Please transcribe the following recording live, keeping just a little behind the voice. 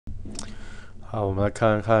好，我们来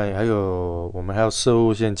看看，我们还有摄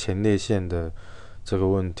护腺前列腺的这个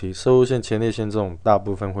问题。摄护腺前列腺这种大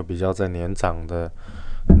部分会比较在年长的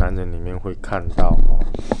男人里面会看到哦。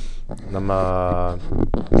那么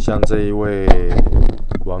像这一位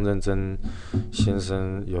王认真先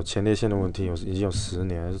生有前列腺的问题，已经有10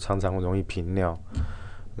年，常常容易频尿。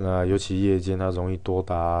那尤其夜间，他容易多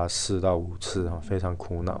达4到5次啊，非常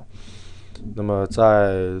苦恼。那么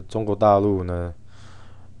在中国大陆呢，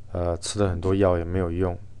吃了很多药也没有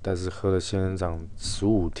用，但是喝了仙人掌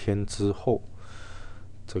15天之后，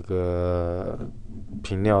这个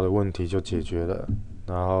频尿的问题就解决了，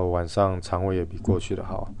然后晚上肠胃也比过去的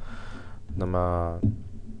好。那么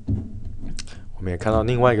我们也看到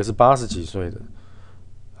另外一个是80几岁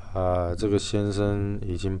的，这个先生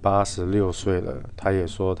已经86岁了，他也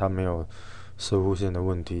说他没有摄护腺的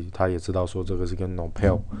问题，他也知道说这个是跟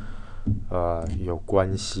NOPEL 有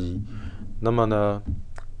关系。那么呢，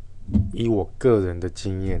以我个人的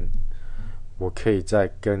经验，我可以再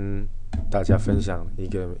跟大家分享一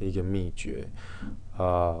个秘诀。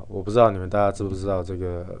我不知道你们大家知不知道这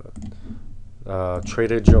个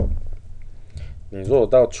Trader Joe。你如果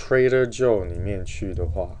到 Trader Joe 里面去的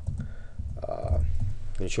话，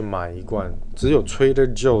你去买一罐只有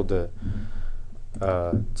Trader Joe 的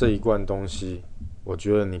这一罐东西，我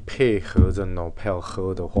觉得你配合着 NOPEL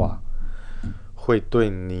喝的话，会对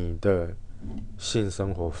你的性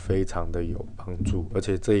生活非常的有帮助，而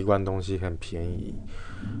且这一罐东西很便宜。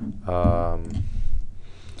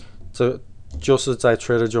这就是在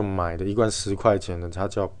Trader Joe 买的一罐10块钱的，它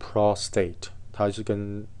叫 Prostate， 它是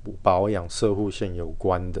跟保养摄护腺有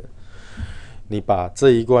关的。你把这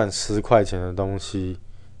一罐10块钱的东西，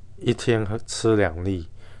一天吃2粒，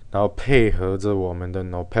然后配合着我们的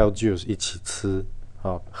NOPEL Juice 一起吃，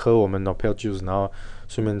喝我们 NOPEL Juice， 然后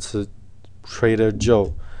顺便吃 Trader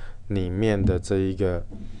Joe 里面的这个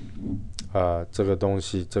东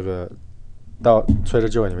西，这个到 Trader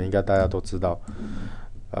Joe 里面应该大家都知道，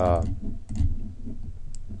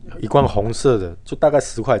一罐红色的就大概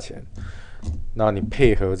10块钱，那你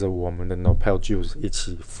配合着我们的 NOPEL Juice 一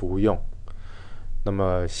起服用，那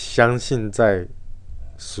么相信在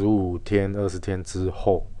15天、20天之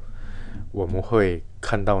后，我们会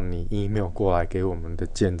看到你 email 过来给我们的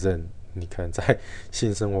见证，你可能在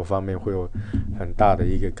性生活方面会有很大的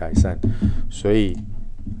一个改善。所以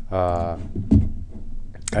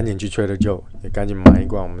赶紧去 Trader Joe， 也赶紧买一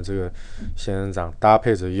罐我们这个仙人掌搭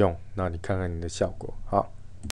配着用，那你看看你的效果。好。